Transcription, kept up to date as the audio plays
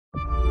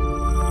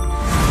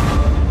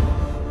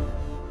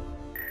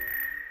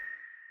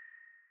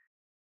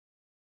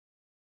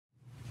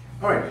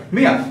Alright,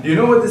 Mia, do you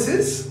know what this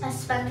is? A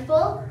sponge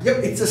ball?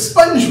 Yep, it's a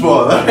sponge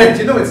ball. Alright,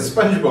 you know it's a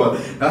sponge ball.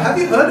 Now, have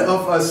you heard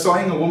of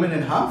sawing a woman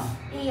in half?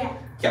 Yeah.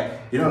 Yeah,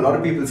 you know, a lot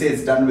of people say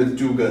it's done with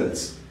two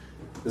girls.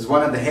 There's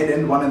one at the head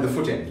end, one at the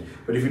foot end.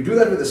 But if you do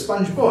that with a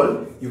sponge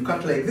ball, you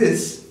cut like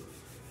this,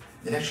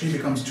 it actually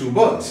becomes two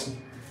balls.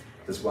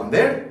 There's one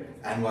there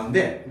and one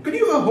there. Could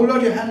you hold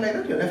out your hand like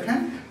that, your left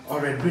hand?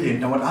 Alright,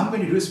 brilliant. Now what I'm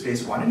going to do is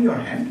place one in your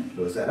hand,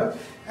 close that up,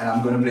 and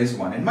I'm going to place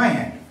one in my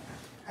hand.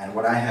 And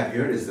what I have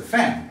here is the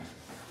fan.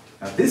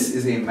 Now this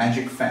is a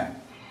magic fan.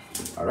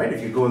 Alright,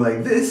 if you go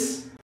like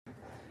this,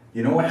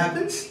 you know what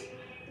happens?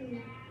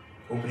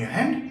 Open your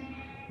hand.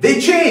 They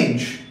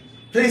change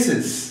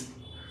places.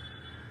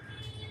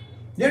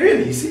 Yeah,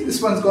 really. You see,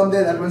 this one's gone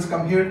there, that one's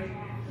come here.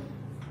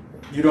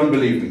 You don't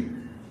believe me.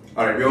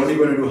 Alright, we're only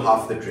going to do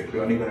half the trick.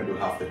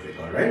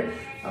 Alright?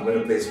 I'm going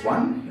to place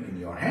one in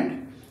your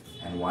hand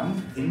and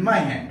one in my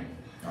hand.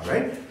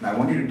 Alright? Now I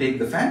want you to take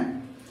the fan.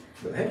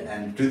 Go ahead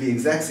and do the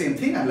exact same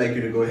thing. I'd like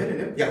you to go ahead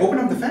and open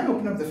up the fan.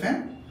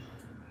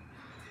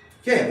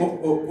 Yeah,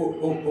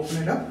 open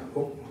it up.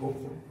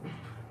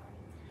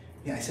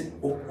 Yeah, I said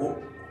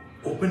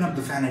open up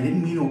the fan. I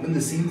didn't mean open the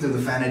seams of the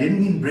fan. I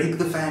didn't mean break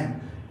the fan.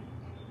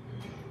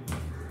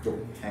 Oh,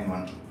 hang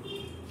on.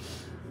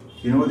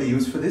 You know what they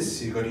use for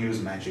this? You got to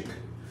use magic.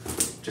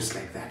 Just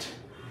like that.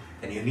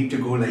 And you need to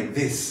go like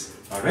this.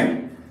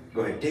 Alright?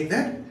 Go ahead, take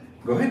that.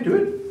 Go ahead, do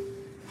it.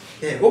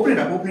 Yeah, open it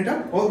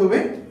up all the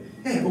way.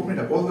 Yeah, open it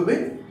up all the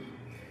way.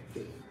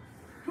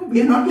 No,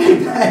 we are not like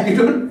that. You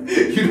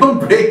don't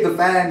break the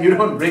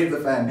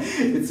fan.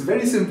 It's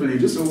very simple. You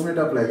just open it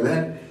up like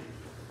that.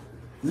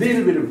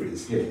 Little bit of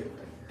breeze. Yeah,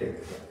 take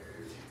it.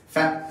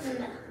 Fan.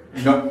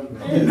 No.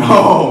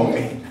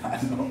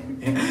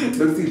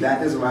 Look, see,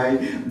 that is why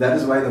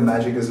the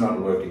magic is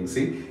not working.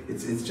 See,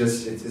 it's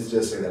just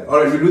like that. All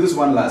right, we'll do this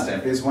one last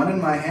time. Place one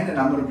in my hand, and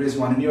I'm going to place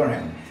one in your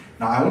hand.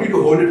 Now I want you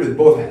to hold it with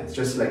both hands,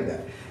 just like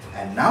that.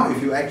 And now,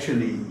 if you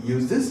actually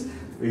use this,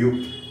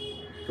 you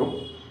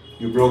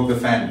broke the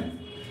fan.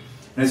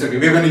 And it's okay.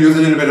 We're going to use a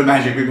little bit of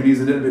magic. We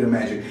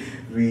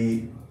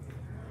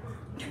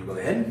can go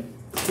ahead,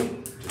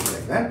 just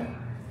like that.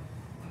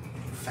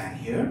 Fan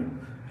here,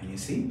 and you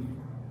see.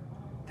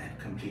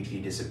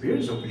 Completely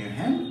disappears. Open your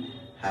hand,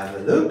 have a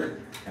look,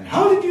 and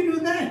how did you do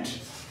that?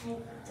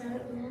 I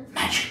don't know.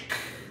 Magic.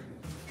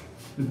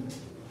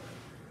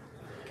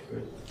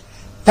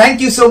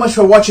 Thank you so much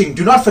for watching.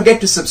 Do not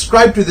forget to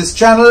subscribe to this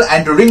channel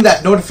and to ring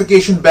that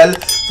notification bell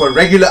for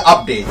regular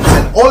updates.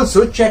 And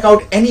also check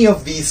out any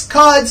of these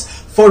cards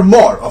for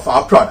more of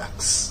our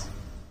products.